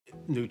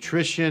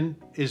nutrition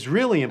is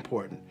really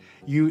important.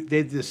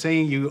 They're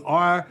saying you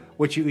are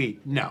what you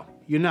eat. No,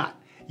 you're not.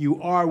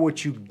 You are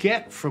what you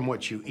get from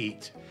what you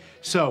eat.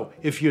 So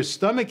if your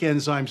stomach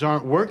enzymes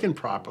aren't working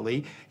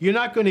properly, you're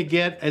not going to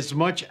get as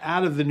much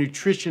out of the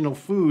nutritional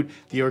food,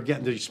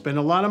 you spend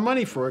a lot of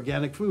money for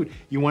organic food.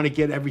 You want to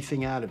get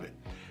everything out of it.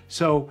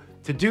 So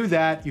to do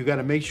that, you got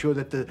to make sure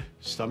that the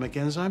stomach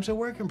enzymes are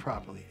working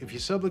properly. If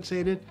you're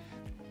subluxated,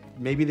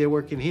 maybe they're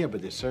working here,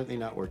 but they're certainly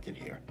not working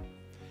here.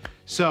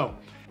 So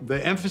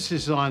the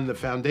emphasis on the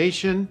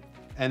foundation,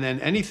 and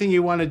then anything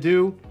you want to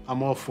do,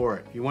 I'm all for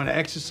it. You want to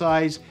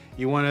exercise,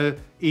 you want to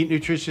eat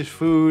nutritious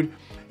food,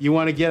 you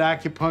want to get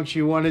acupuncture,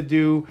 you want to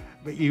do,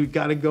 but you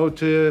got to go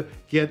to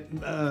get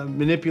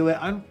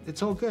manipulated.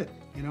 It's all good.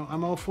 You know,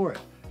 I'm all for it.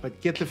 But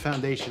get the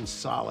foundation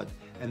solid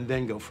and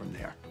then go from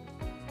there.